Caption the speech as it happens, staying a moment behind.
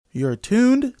You're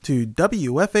tuned to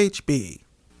WFHB.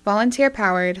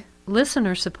 Volunteer-powered,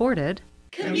 listener-supported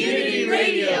community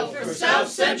radio for South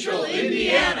Central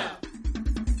Indiana.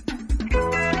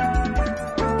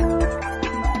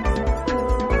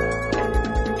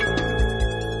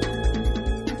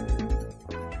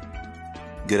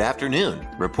 Good afternoon.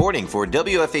 Reporting for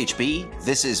WFHB,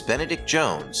 this is Benedict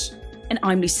Jones. And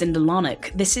I'm Lucinda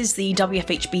Larnock. This is the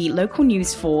WFHB local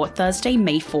news for Thursday,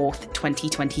 May 4th,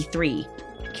 2023.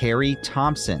 Carrie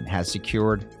Thompson has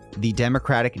secured the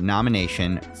Democratic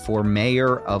nomination for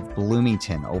mayor of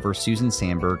Bloomington over Susan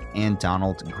Sandberg and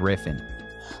Donald Griffin.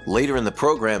 Later in the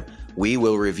program, we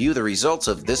will review the results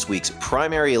of this week's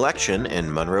primary election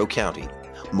in Monroe County.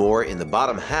 More in the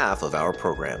bottom half of our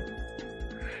program.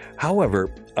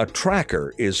 However, a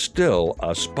tracker is still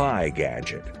a spy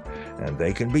gadget, and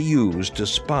they can be used to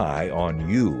spy on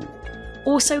you.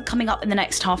 Also coming up in the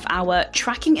next half hour,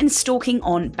 tracking and stalking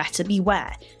on Better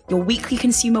Beware, your weekly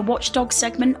consumer watchdog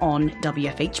segment on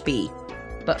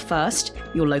WFHB. But first,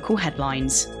 your local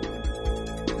headlines.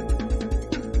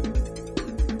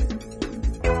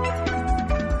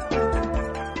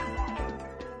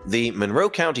 The Monroe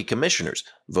County Commissioners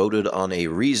voted on a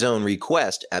rezone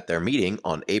request at their meeting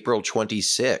on April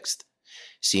 26th.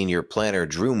 Senior Planner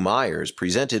Drew Myers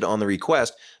presented on the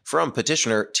request from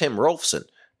petitioner Tim Rolfson,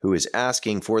 who is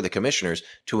asking for the commissioners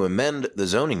to amend the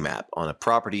zoning map on a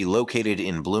property located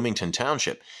in Bloomington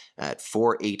Township at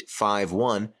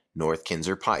 4851 North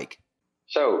Kinzer Pike.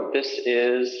 So this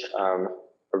is a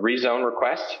rezone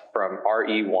request from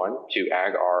RE1 to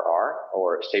Ag-RR,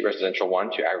 or State Residential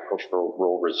 1 to Agricultural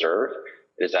Rural Reserve.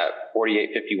 It is at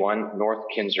 4851 North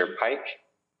Kinzer Pike.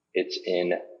 It's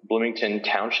in Bloomington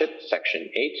Township, Section 8.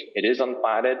 It is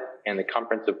unplatted, and the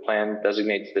comprehensive plan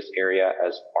designates this area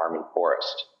as farm and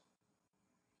forest.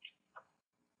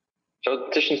 So the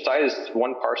petition site is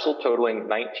one parcel totaling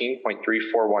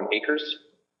 19.341 acres.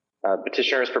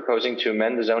 Petitioner is proposing to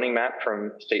amend the zoning map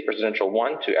from State Residential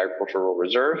 1 to Agricultural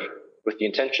Reserve, with the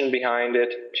intention behind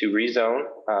it to rezone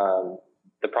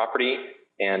the property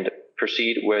and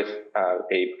proceed with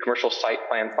a commercial site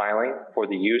plan filing for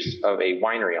the use of a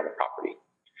winery on the property.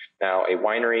 Now, a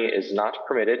winery is not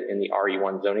permitted in the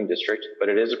RE1 zoning district, but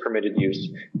it is a permitted use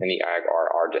in the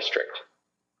Ag-RR district.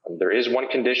 There is one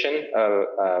condition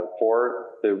for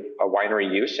a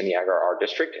winery use in the Ag-RR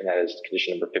district, and that is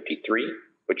condition number 53,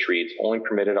 which reads only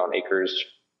permitted on acres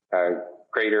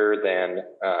greater than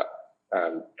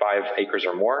 5 acres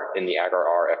or more in the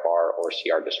Ag-RR, FR, or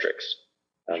CR districts.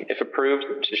 If approved,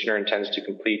 the petitioner intends to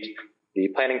complete the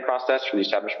planning process for the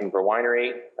establishment of a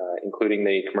winery, including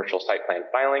the commercial site plan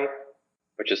filing,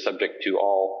 which is subject to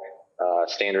all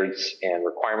standards and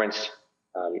requirements,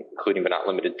 including but not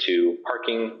limited to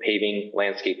parking, paving,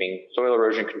 landscaping, soil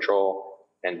erosion control,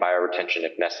 and bioretention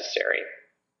if necessary.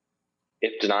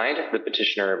 If denied, the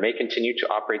petitioner may continue to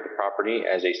operate the property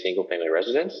as a single-family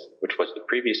residence, which was the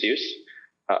previous use,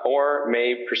 or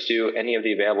may pursue any of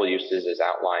the available uses as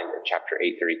outlined in Chapter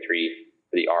 833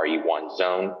 for the RE1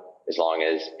 zone, as long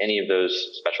as any of those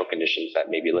special conditions that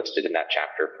may be listed in that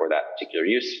chapter for that particular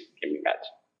use can be met.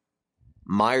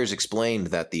 Myers explained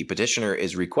that the petitioner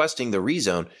is requesting the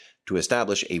rezone to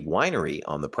establish a winery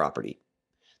on the property.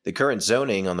 The current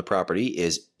zoning on the property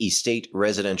is Estate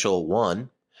Residential 1.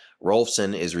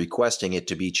 Rolfson is requesting it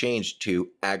to be changed to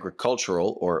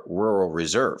Agricultural or Rural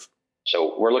Reserve.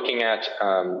 So we're looking at,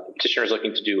 petitioner is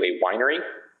looking to do a winery,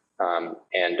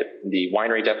 and the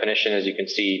winery definition, as you can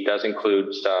see, does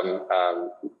include some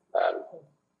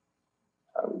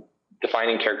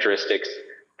defining characteristics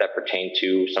that pertain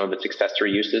to some of its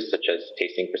accessory uses, such as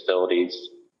tasting facilities,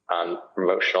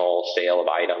 promotional sale of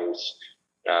items,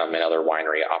 and other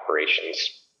winery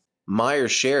operations.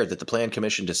 Myers shared that the Plan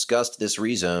Commission discussed this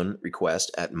rezone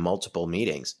request at multiple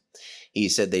meetings. He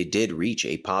said they did reach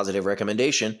a positive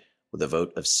recommendation with a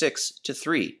vote of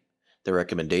 6-3. The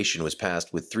recommendation was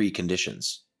passed with 3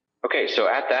 conditions. Okay, so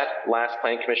at that last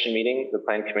Plan Commission meeting, the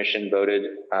Plan Commission voted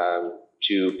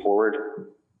to forward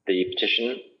the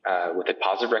petition with a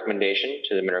positive recommendation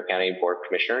to the Monroe County Board of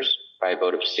Commissioners by a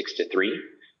vote of 6-3,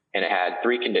 and it had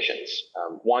 3 conditions.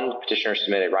 1, the petitioner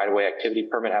submit a right-of-way activity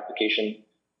permit application.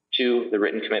 2, the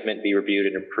written commitment be reviewed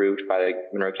and approved by the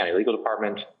Monroe County Legal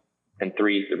Department. And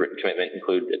 3, the written commitment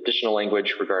include additional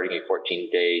language regarding a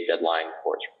 14-day deadline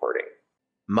for its reporting.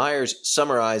 Myers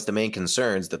summarized the main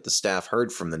concerns that the staff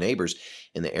heard from the neighbors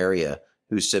in the area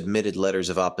who submitted letters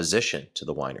of opposition to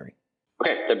the winery.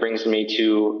 Okay, that brings me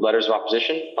to letters of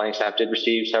opposition. Planning staff did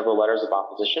receive several letters of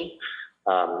opposition.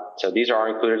 So these are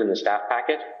included in the staff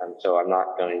packet. So I'm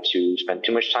not going to spend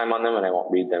too much time on them, and I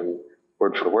won't read them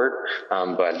word for word.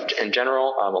 But in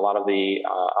general, a lot of the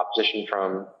opposition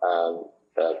from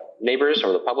the neighbors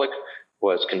or the public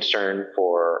was concerned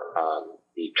for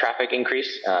the traffic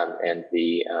increase and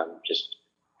the just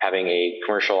having a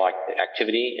commercial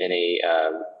activity in a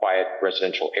quiet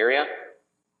residential area.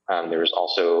 There was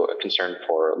also a concern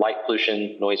for light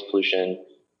pollution, noise pollution,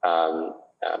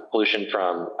 pollution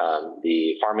from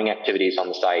the farming activities on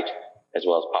the site, as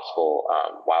well as possible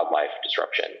wildlife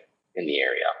disruption in the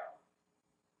area.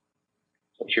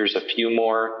 So here's two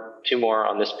more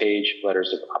on this page,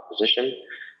 letters of opposition.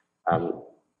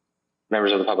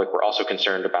 Members of the public were also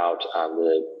concerned about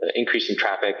the increase in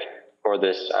traffic for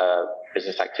this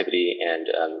business activity and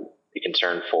the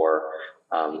concern for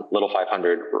Little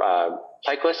 500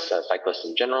 cyclists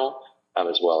in general,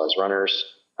 as well as runners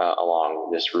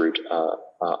along this route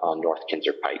on North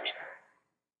Kinser Pike.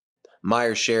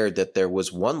 Myers shared that there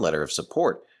was one letter of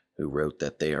support who wrote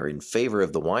that they are in favor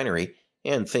of the winery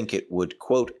and think it would,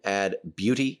 quote, add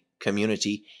beauty,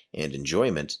 community, and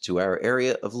enjoyment to our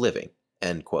area of living,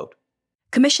 end quote.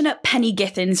 Commissioner Penny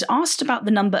Githens asked about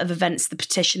the number of events the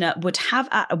petitioner would have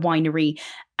at a winery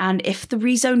and if the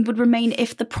rezone would remain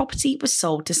if the property was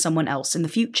sold to someone else in the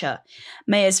future.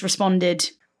 Mayers responded,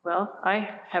 well,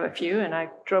 I have a few, and I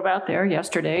drove out there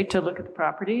yesterday to look at the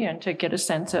property and to get a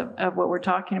sense of what we're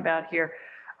talking about here.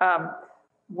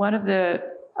 One of the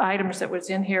items that was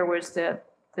in here was that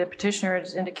the petitioner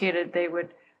has indicated they would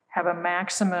have a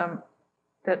maximum,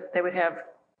 that they would have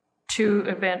 2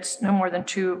 events, no more than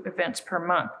 2 events per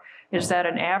month. Is that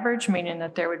an average, meaning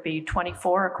that there would be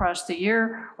 24 across the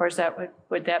year, or is that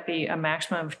would that be a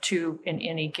maximum of 2 in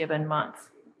any given month?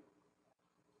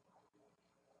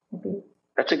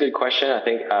 That's a good question. I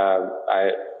think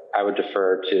I would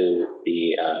defer to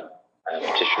the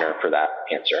petitioner for that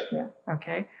answer. Yeah.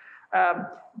 Okay.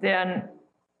 Then,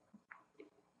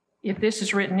 if this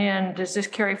is written in, does this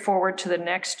carry forward to the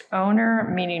next owner?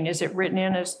 Meaning, is it written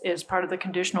in as part of the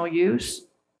conditional use?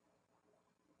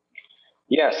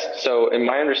 Yes. So, in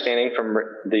my understanding from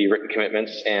the written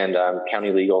commitments, and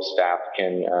county legal staff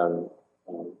can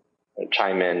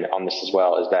chime in on this as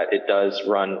well, is that it does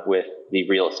run with the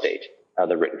real estate.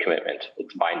 The written commitment.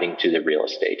 It's binding to the real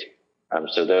estate.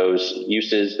 So those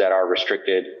uses that are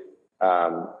restricted,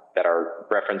 that are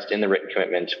referenced in the written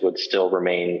commitment, would still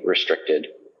remain restricted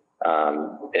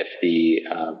if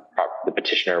the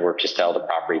petitioner were to sell the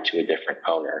property to a different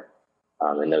owner.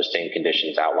 And those same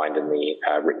conditions outlined in the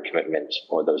written commitment,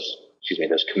 or those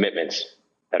commitments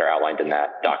that are outlined in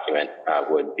that document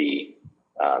would be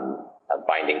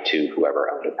binding to whoever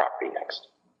owned the property next.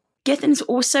 Githens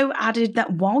also added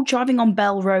that while driving on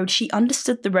Bell Road, she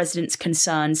understood the residents'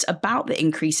 concerns about the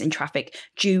increase in traffic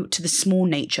due to the small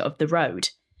nature of the road.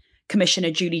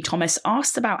 Commissioner Julie Thomas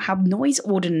asked about how noise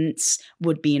ordinance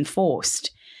would be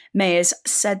enforced. Mayers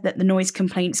said that the noise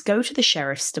complaints go to the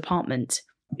sheriff's department.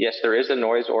 Yes, there is a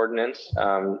noise ordinance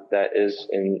that is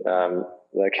in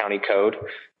the county code.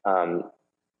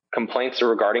 Complaints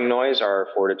regarding noise are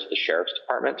forwarded to the sheriff's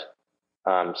department.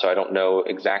 So I don't know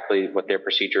exactly what their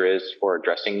procedure is for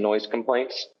addressing noise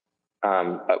complaints,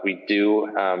 but we do.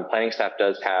 Planning staff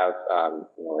does have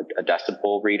a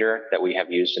decibel reader that we have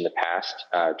used in the past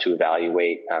to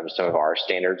evaluate some of our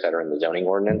standards that are in the zoning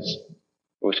ordinance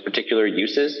with particular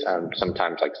uses,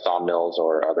 sometimes like sawmills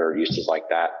or other uses like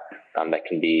that, that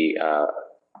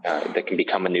can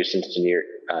become a nuisance to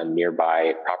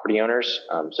nearby property owners.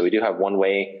 So we do have one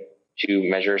way to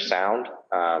measure sound,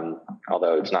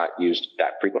 although it's not used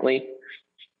that frequently.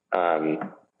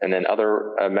 And then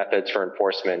other methods for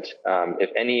enforcement, if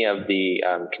any of the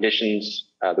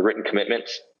conditions, the written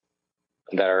commitments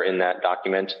that are in that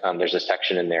document, there's a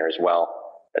section in there as well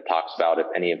that talks about if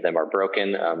any of them are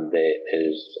broken, that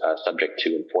is subject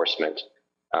to enforcement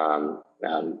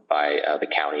by the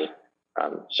county.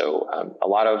 So a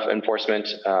lot of enforcement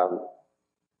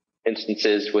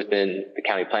instances within the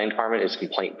county planning department is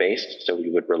complaint based. So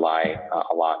we would rely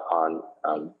a lot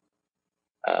on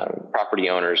property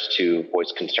owners to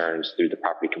voice concerns through the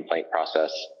property complaint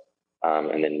process.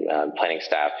 And then planning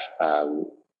staff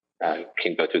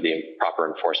can go through the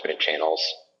proper enforcement channels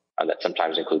that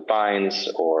sometimes include fines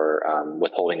or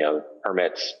withholding of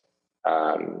permits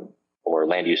or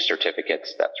land use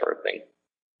certificates, that sort of thing.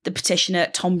 The petitioner,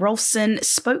 Tom Rolfson,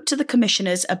 spoke to the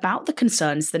commissioners about the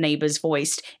concerns the neighbours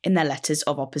voiced in their letters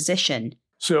of opposition.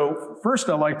 So first,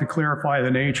 I'd like to clarify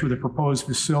the nature of the proposed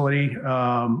facility,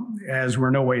 as we're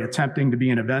in no way attempting to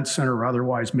be an event center or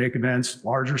otherwise make events,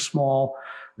 large or small,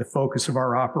 the focus of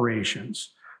our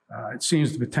operations. It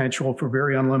seems the potential for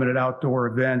very unlimited outdoor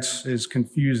events has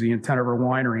confused the intent of our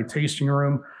winery and tasting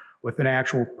room with an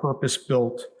actual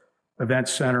purpose-built event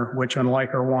center, which,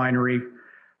 unlike our winery,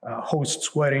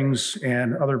 hosts weddings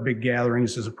and other big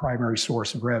gatherings as a primary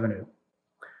source of revenue.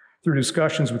 Through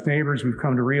discussions with neighbors, we've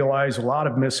come to realize a lot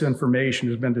of misinformation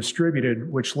has been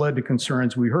distributed, which led to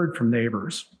concerns we heard from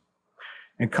neighbors.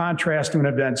 In contrast to an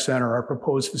event center, our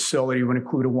proposed facility would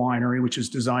include a winery, which is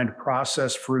designed to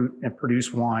process fruit and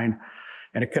produce wine,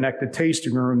 and a connected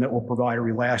tasting room that will provide a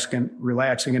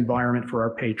relaxing environment for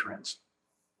our patrons.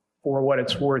 For what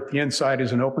it's worth, the inside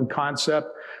is an open concept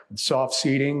with soft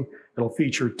seating. It'll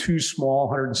feature 2 small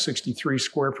 163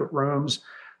 square foot rooms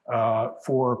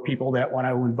for people that want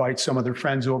to invite some of their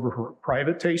friends over for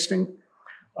private tasting,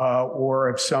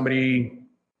 or if somebody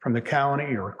from the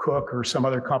county or a cook or some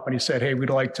other company said, hey,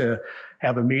 we'd like to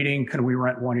have a meeting, can we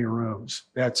rent one of your rooms?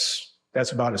 That's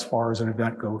about as far as an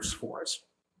event goes for us.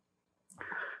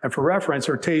 And for reference,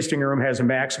 our tasting room has a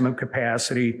maximum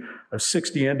capacity of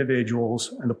 60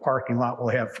 individuals, and the parking lot will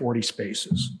have 40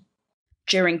 spaces.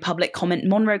 During public comment,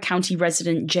 Monroe County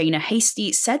resident Jana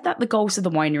Hasty said that the goals of the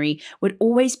winery would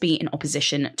always be in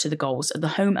opposition to the goals of the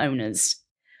homeowners.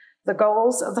 The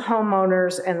goals of the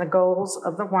homeowners and the goals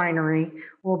of the winery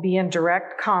will be in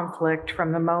direct conflict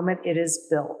from the moment it is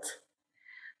built.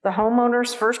 The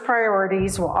homeowner's first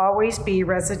priorities will always be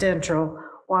residential,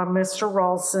 while Mr.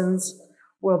 Rolson's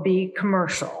will be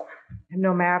commercial.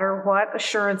 No matter what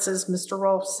assurances Mr.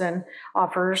 Rolfson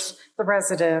offers the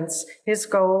residents, his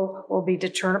goal will be to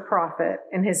turn a profit,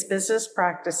 and his business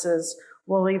practices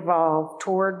will evolve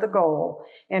toward the goal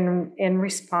in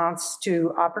response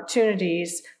to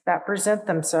opportunities that present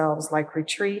themselves, like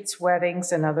retreats,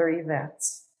 weddings, and other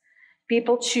events.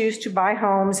 People choose to buy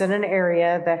homes in an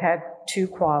area that had 2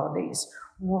 qualities,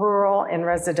 rural and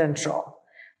residential.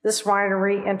 This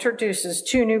winery introduces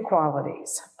 2 new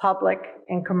qualities, public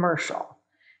and commercial.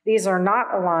 These are not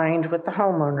aligned with the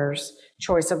homeowner's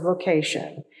choice of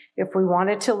location. If we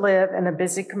wanted to live in a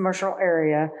busy commercial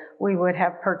area, we would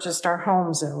have purchased our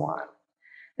homes in one.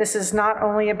 This is not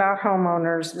only about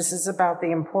homeowners, this is about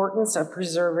the importance of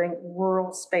preserving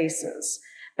rural spaces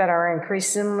that are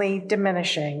increasingly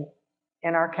diminishing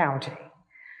in our county.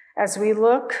 As we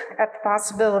look at the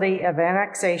possibility of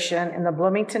annexation in the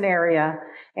Bloomington area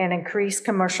and increased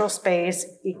commercial space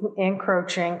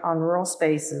encroaching on rural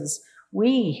spaces,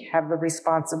 we have the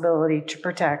responsibility to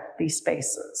protect these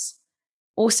spaces.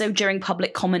 Also during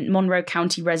public comment, Monroe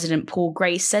County resident Paul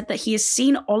Gray said that he has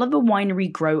seen Oliver Winery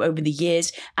grow over the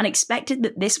years and expected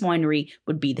that this winery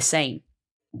would be the same.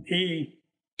 He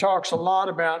talks a lot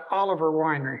about Oliver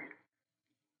Winery.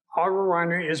 Oliver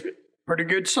Winery is pretty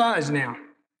good size now.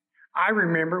 I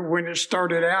remember when it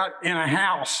started out in a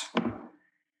house.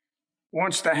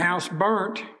 Once the house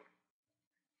burnt,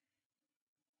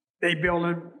 they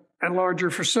built a larger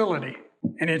facility,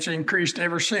 and it's increased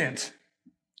ever since.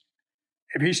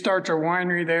 If he starts a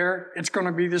winery there, it's going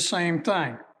to be the same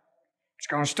thing. It's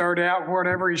going to start out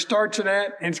whatever he starts it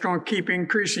at, and it's going to keep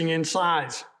increasing in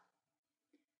size,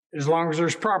 as long as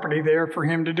there's property there for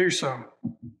him to do so.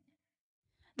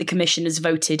 The commissioners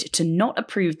voted to not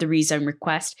approve the rezone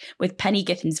request, with Penny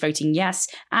Gittins voting yes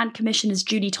and Commissioners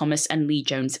Judy Thomas and Lee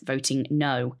Jones voting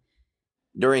no.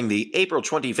 During the April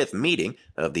 25th meeting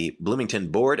of the Bloomington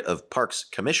Board of Parks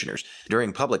Commissioners,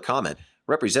 during public comment,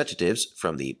 representatives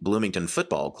from the Bloomington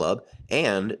Football Club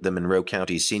and the Monroe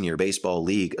County Senior Baseball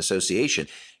League Association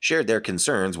shared their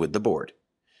concerns with the board.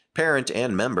 Parent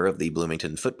and member of the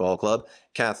Bloomington Football Club,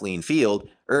 Kathleen Field,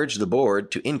 urged the board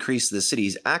to increase the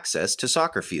city's access to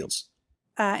soccer fields.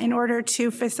 In order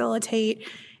to facilitate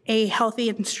a healthy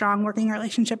and strong working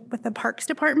relationship with the Parks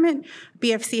Department,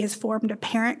 BFC has formed a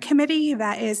parent committee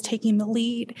that is taking the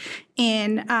lead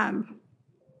in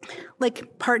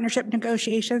partnership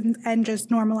negotiations and just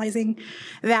normalizing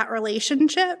that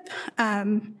relationship.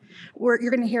 You're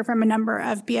going to hear from a number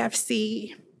of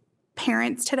BFC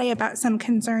parents today about some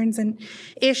concerns and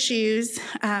issues.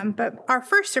 But our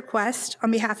first request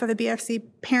on behalf of the BFC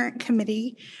Parent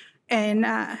Committee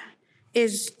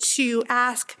is to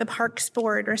ask the Parks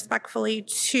Board respectfully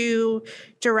to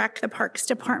direct the Parks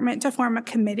Department to form a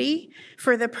committee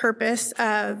for the purpose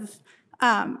of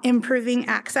improving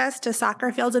access to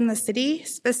soccer fields in the city,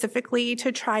 specifically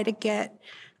to try to get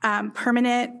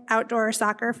permanent outdoor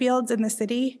soccer fields in the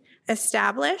city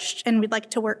established. And we'd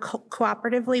like to work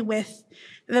cooperatively with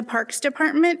the Parks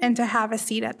Department and to have a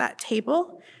seat at that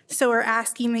table. So we're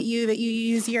asking that you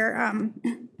use your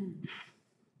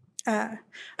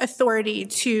authority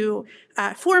to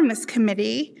form this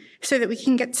committee so that we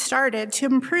can get started to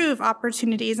improve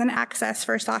opportunities and access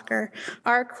for soccer.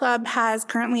 Our club has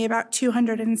currently about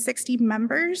 260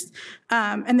 members,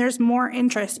 and there's more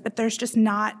interest, but there's just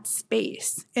not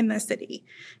space in the city.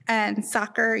 And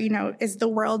soccer, is the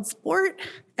world sport.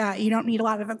 You don't need a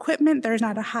lot of equipment. There's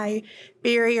not a high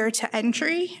barrier to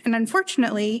entry. And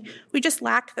unfortunately, we just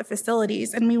lack the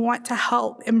facilities, and we want to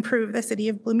help improve the city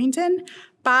of Bloomington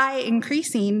by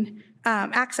increasing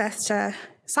access to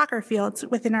soccer fields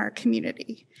within our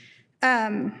community.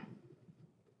 As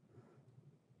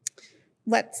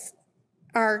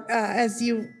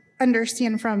you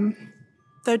understand from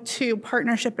the two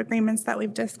partnership agreements that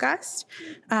we've discussed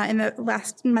in the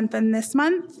last month and this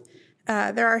month,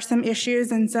 there are some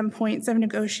issues and some points of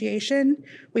negotiation.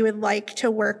 We would like to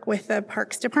work with the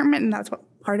Parks Department, and that's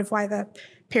part of why the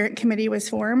parent committee was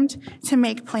formed, to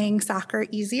make playing soccer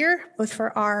easier, both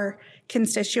for our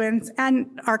constituents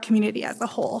and our community as a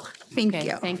whole. Thank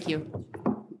you. Thank you.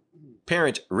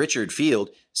 Parent Richard Field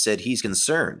said he's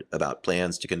concerned about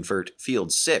plans to convert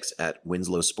Field 6 at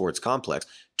Winslow Sports Complex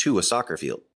to a soccer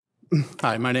field.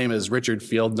 Hi, my name is Richard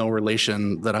Field, no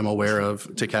relation that I'm aware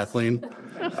of to Kathleen.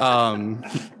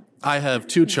 I have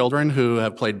two children who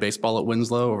have played baseball at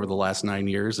Winslow over the last 9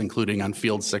 years, including on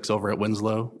Field 6 over at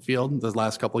Winslow Field the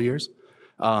last couple of years.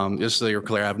 Just so you're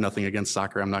clear, I have nothing against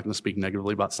soccer. I'm not going to speak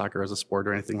negatively about soccer as a sport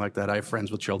or anything like that. I have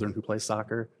friends with children who play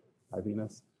soccer. Hi,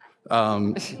 Venus.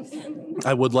 I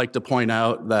would like to point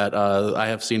out that I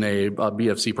have seen a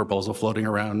BFC proposal floating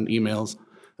around emails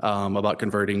about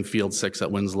converting Field 6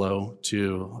 at Winslow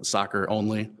to soccer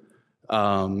only.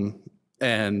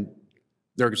 And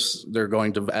they're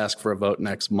going to ask for a vote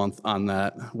next month on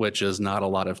that, which is not a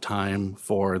lot of time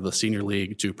for the senior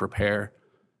league to prepare.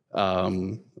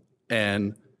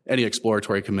 And any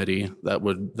exploratory committee that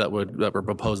would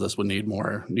propose this would need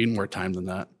more time than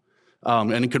that.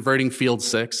 And converting Field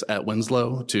 6 at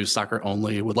Winslow to soccer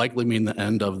only would likely mean the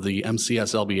end of the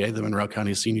MCSLBA, the Monroe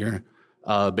County Senior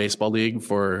Baseball League,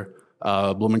 for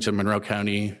Bloomington, Monroe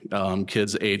County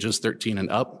kids ages 13 and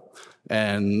up.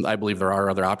 And I believe there are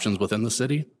other options within the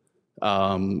city,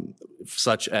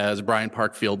 such as Bryant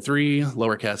Park Field 3,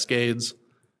 Lower Cascades.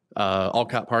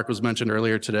 Alcott Park was mentioned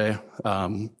earlier today.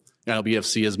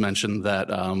 BFC has mentioned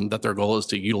that their goal is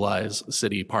to utilize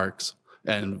city parks,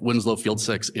 and Winslow Field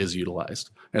 6 is utilized,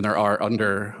 and there are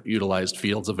underutilized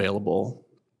fields available.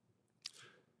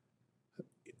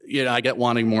 I get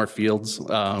wanting more fields,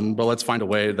 but let's find a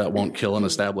way that won't kill an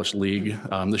established league.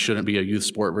 This shouldn't be a youth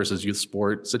sport versus youth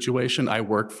sport situation. I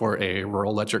work for a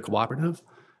rural electric cooperative,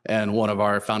 and one of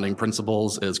our founding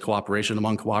principles is cooperation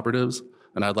among cooperatives,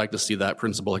 and I'd like to see that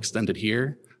principle extended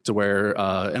here to where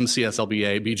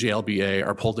MCSLBA, BJLBA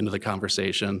are pulled into the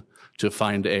conversation to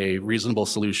find a reasonable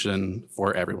solution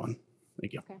for everyone.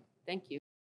 Thank you. Okay, thank you.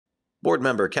 Board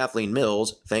member Kathleen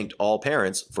Mills thanked all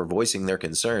parents for voicing their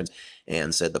concerns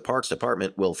and said the Parks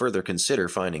Department will further consider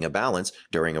finding a balance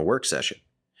during a work session.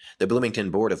 The Bloomington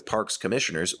Board of Parks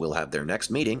Commissioners will have their next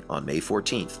meeting on May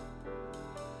 14th.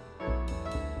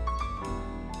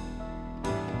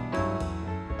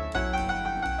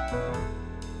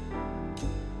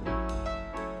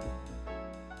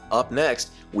 Up next,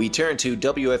 we turn to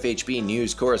WFHB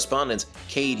News correspondents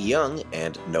Cade Young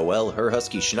and Noelle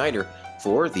Herhusky-Schneider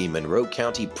for the Monroe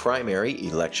County primary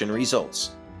election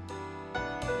results.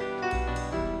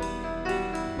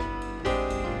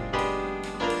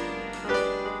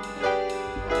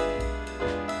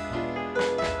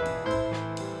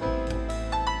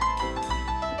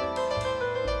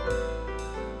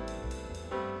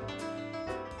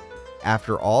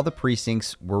 After all the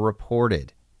precincts were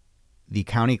reported, the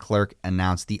county clerk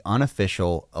announced the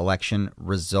unofficial election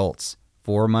results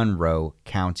for Monroe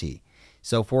County.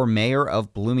 So for mayor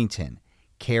of Bloomington,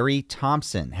 Carrie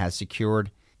Thompson has secured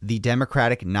the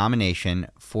Democratic nomination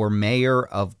for mayor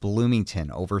of Bloomington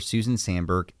over Susan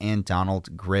Sandberg and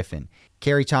Donald Griffin.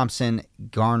 Carrie Thompson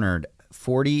garnered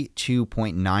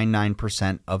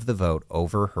 42.99% of the vote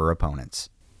over her opponents.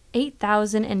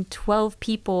 8,012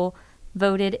 people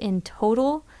voted in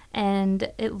total,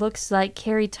 and it looks like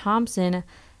Carrie Thompson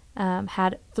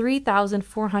had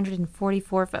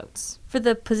 3,444 votes. For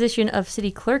the position of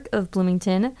City Clerk of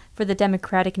Bloomington, for the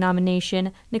Democratic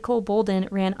nomination, Nicole Bolden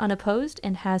ran unopposed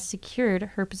and has secured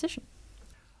her position.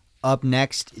 Up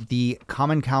next, the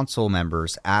Common Council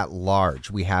members at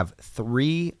large. We have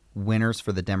three winners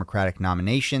for the Democratic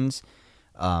nominations.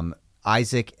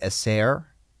 Isaac Esser,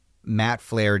 Matt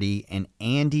Flaherty, and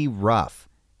Andy Ruff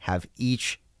have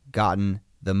each gotten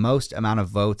the most amount of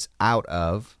votes out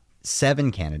of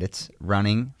 7 candidates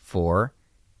running for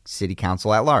City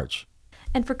Council at large.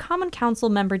 And for Common Council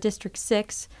member District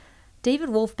 6, David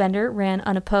Wolfbender ran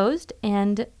unopposed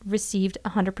and received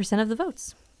 100% of the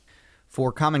votes.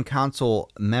 For Common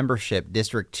Council membership,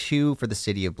 District 2 for the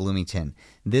city of Bloomington,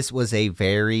 this was a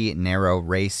very narrow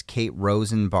race. Kate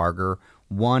Rosenbarger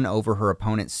won over her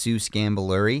opponent, Sue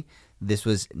Scambaluri. This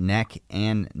was neck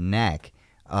and neck.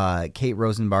 Kate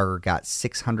Rosenbarger got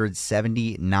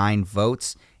 679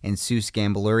 votes, and Sue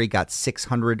Scambaluri got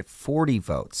 640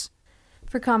 votes.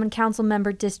 For Common Council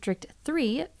member District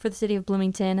 3 for the city of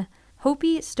Bloomington,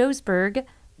 Hopi Stosberg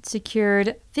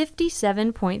secured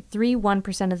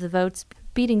 57.31% of the votes,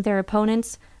 beating their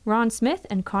opponents Ron Smith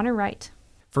and Connor Wright.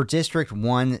 For District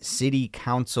 1 City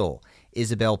Council,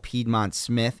 Isabel Piedmont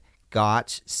Smith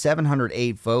got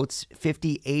 708 votes,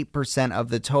 58% of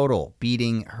the total,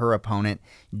 beating her opponent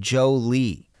Joe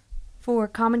Lee. For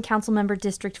Common Council member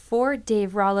District 4,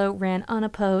 Dave Rollo ran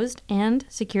unopposed and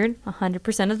secured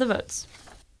 100% of the votes.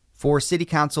 For City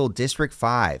Council District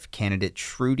 5, candidate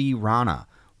Trudy Rana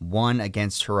won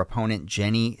against her opponent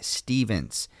Jenny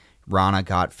Stevens. Rana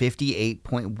got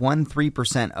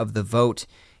 58.13% of the vote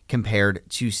compared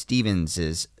to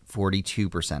Stevens's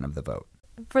 42% of the vote.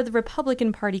 For the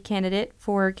Republican Party candidate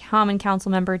for Common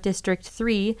Council member District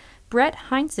 3, Brett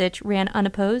Heinzich ran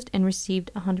unopposed and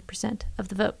received 100% of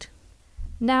the vote.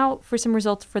 Now for some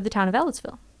results for the town of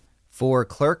Ellettsville. For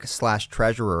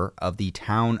clerk/treasurer of the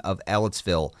town of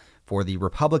Ellettsville for the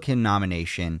Republican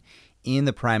nomination in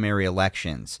the primary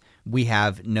elections, we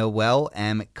have Noel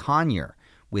M. Conyer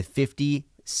with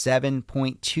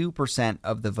 57.2%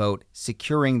 of the vote,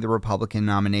 securing the Republican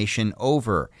nomination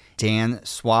over Dan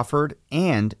Swafford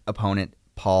and opponent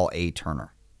Paul A.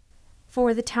 Turner.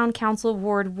 For the Town Council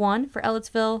Ward 1 for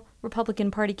Ellettsville,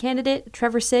 Republican Party candidate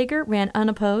Trevor Sager ran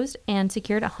unopposed and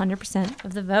secured 100%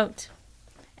 of the vote.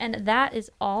 And that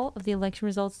is all of the election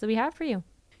results that we have for you.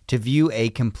 To view a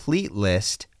complete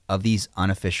list of these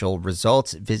unofficial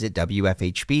results, visit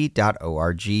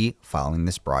WFHB.org following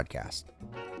this broadcast.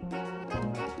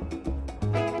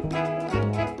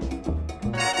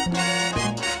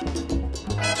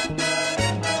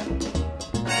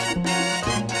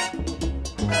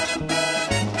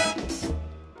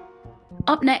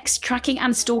 Up next, tracking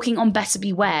and stalking on Better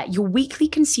Beware, your weekly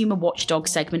consumer watchdog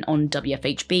segment on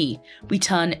WFHB. We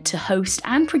turn to host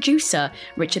and producer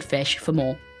Richard Fish for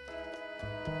more.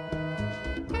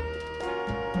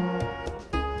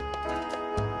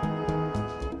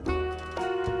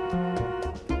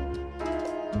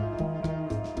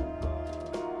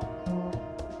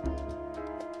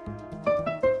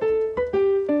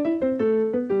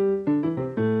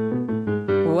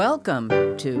 Welcome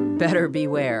to Better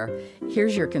Beware.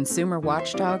 Here's your consumer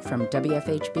watchdog from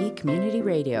WFHB Community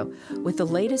Radio with the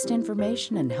latest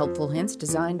information and helpful hints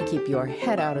designed to keep your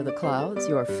head out of the clouds,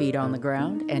 your feet on the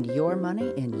ground, and your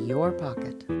money in your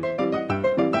pocket.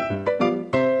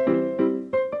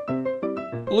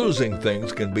 Losing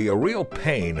things can be a real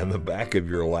pain in the back of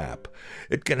your lap.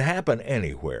 It can happen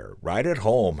anywhere. Right at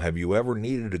home, have you ever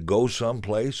needed to go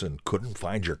someplace and couldn't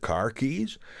find your car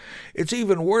keys? It's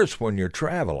even worse when you're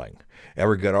traveling.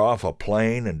 Ever get off a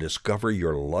plane and discover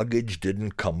your luggage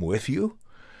didn't come with you?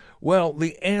 Well,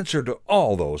 the answer to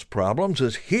all those problems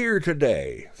is here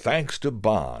today, thanks to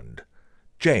Bond.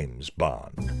 James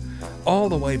Bond. All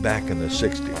the way back in the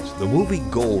 60s, the movie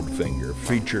Goldfinger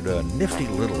featured a nifty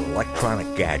little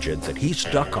electronic gadget that he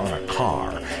stuck on a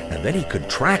car, and then he could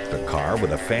track the car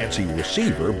with a fancy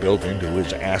receiver built into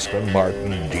his Aston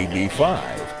Martin DB5.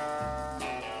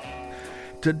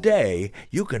 Today,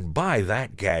 you can buy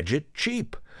that gadget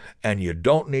cheap, and you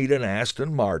don't need an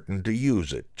Aston Martin to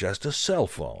use it, just a cell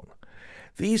phone.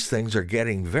 These things are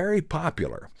getting very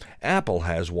popular. Apple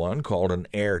has one called an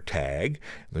AirTag.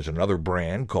 There's another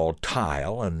brand called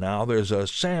Tile, and now there's a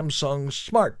Samsung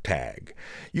Smart Tag.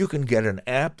 You can get an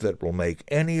app that will make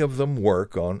any of them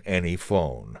work on any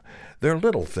phone. They're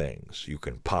little things. You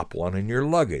can pop one in your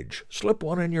luggage, slip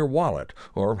one in your wallet,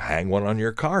 or hang one on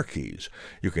your car keys.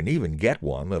 You can even get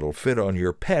one that'll fit on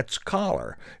your pet's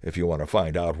collar if you want to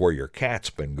find out where your cat's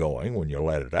been going when you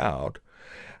let it out.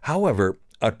 However,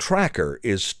 a tracker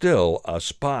is still a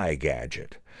spy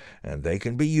gadget, and they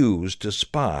can be used to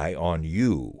spy on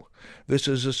you. This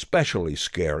is especially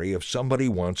scary if somebody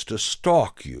wants to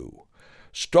stalk you.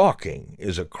 Stalking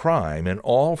is a crime in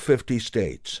all 50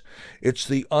 states. It's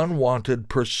the unwanted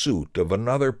pursuit of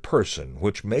another person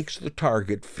which makes the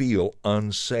target feel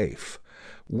unsafe.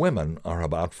 Women are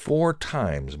about 4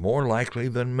 times more likely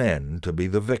than men to be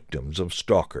the victims of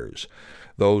stalkers.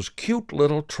 Those cute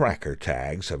little tracker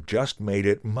tags have just made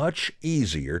it much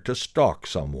easier to stalk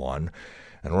someone,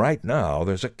 and right now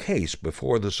there's a case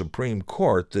before the Supreme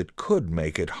Court that could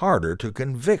make it harder to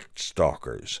convict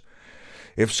stalkers.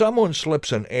 If someone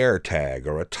slips an AirTag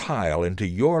or a tile into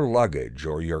your luggage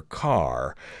or your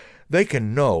car, they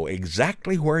can know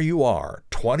exactly where you are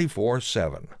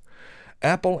 24/7.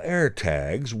 Apple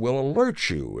AirTags will alert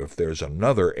you if there's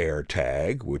another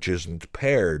AirTag, which isn't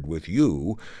paired with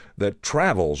you, that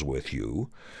travels with you,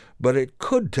 but it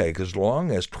could take as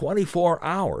long as 24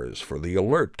 hours for the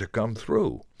alert to come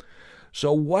through.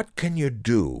 So what can you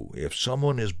do if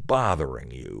someone is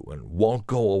bothering you and won't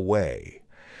go away?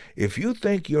 If you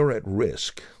think you're at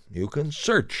risk, you can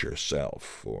search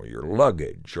yourself or your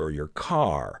luggage or your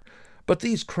car, but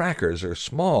these trackers are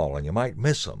small and you might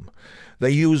miss them.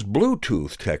 They use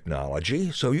Bluetooth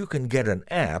technology, so you can get an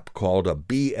app called a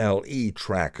BLE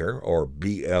tracker or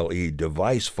BLE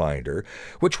device finder,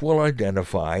 which will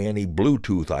identify any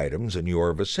Bluetooth items in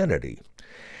your vicinity.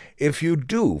 If you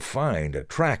do find a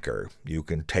tracker, you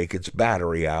can take its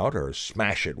battery out or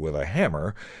smash it with a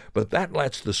hammer, but that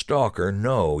lets the stalker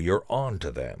know you're on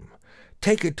to them.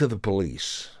 Take it to the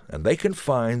police, and they can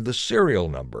find the serial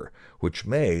number, which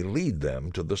may lead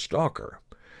them to the stalker.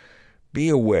 Be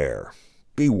aware,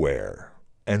 beware,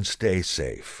 and stay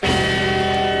safe.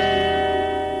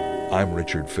 I'm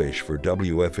Richard Fish for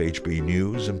WFHB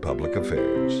News and Public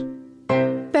Affairs.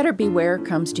 Better Beware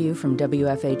comes to you from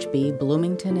WFHB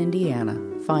Bloomington, Indiana.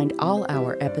 Find all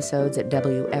our episodes at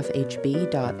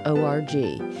WFHB.org.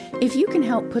 If you can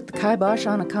help put the kibosh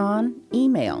on a con,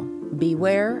 email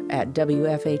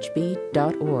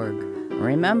beware@WFHB.org.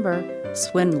 Remember,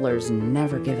 swindlers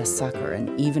never give a sucker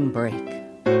an even break.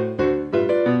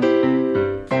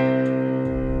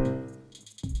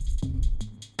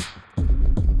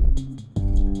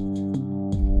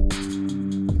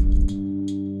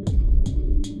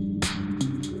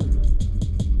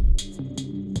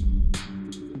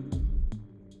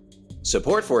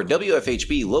 Support for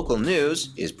WFHB Local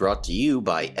News is brought to you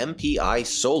by MPI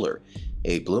Solar,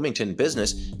 a Bloomington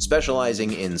business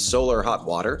specializing in solar hot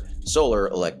water, solar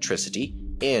electricity,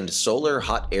 and solar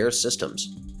hot air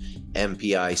systems.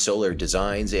 MPI Solar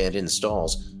designs and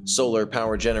installs solar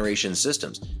power generation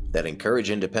systems that encourage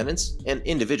independence and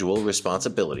individual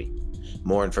responsibility.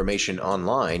 More information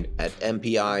online at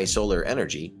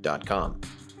mpisolarenergy.com.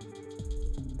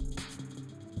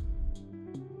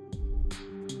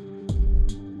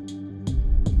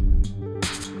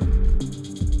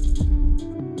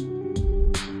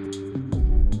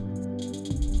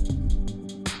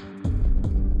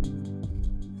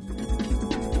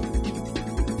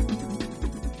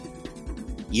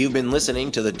 You've been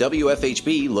listening to the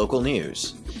WFHB Local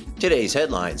News. Today's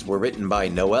headlines were written by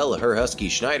Noelle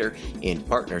Herhusky-Schneider in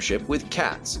partnership with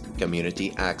CATS,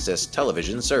 Community Access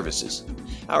Television Services.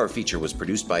 Our feature was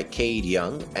produced by Cade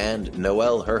Young and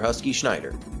Noelle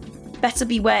Herhusky-Schneider. Better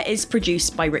Beware is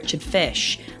produced by Richard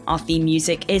Fish. Our theme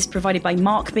music is provided by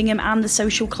Mark Bingham and the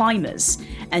Social Climbers.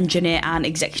 Engineer and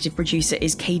executive producer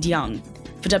is Cade Young.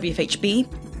 For WFHB,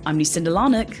 I'm Lucinda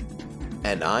Larnock.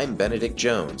 And I'm Benedict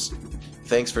Jones.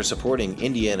 Thanks for supporting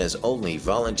Indiana's only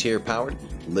volunteer-powered,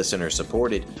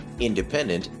 listener-supported,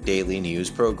 independent daily news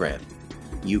program.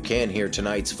 You can hear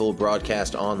tonight's full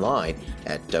broadcast online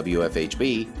at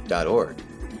WFHB.org.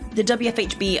 The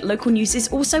WFHB Local News is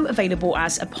also available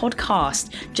as a podcast.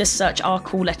 Just search our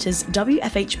call letters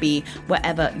WFHB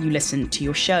wherever you listen to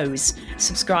your shows.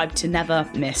 Subscribe to never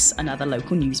miss another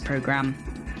local news program.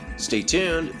 Stay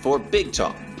tuned for Big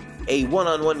Talk, a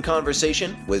one-on-one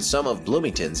conversation with some of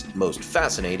Bloomington's most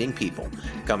fascinating people.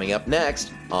 Coming up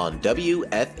next on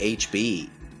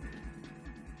WFHB.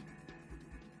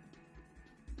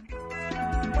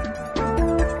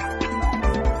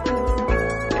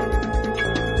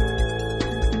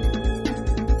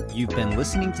 You've been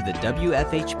listening to the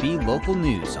WFHB Local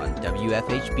News on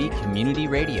WFHB Community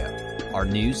Radio. Our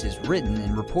news is written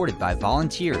and reported by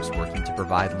volunteers working to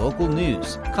provide local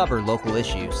news, cover local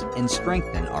issues, and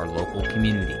strengthen our local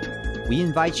community. We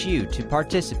invite you to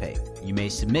participate. You may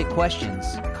submit questions,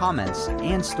 comments,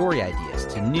 and story ideas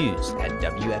to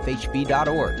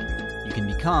news@WFHB.org. You can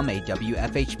become a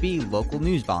WFHB Local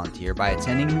News volunteer by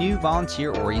attending new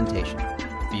volunteer orientation.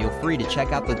 Feel free to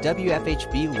check out the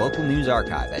WFHB Local News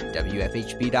Archive at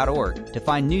WFHB.org to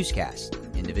find newscasts,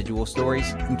 individual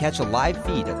stories, and catch a live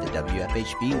feed of the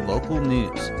WFHB Local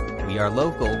News. We are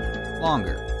local,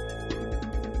 longer,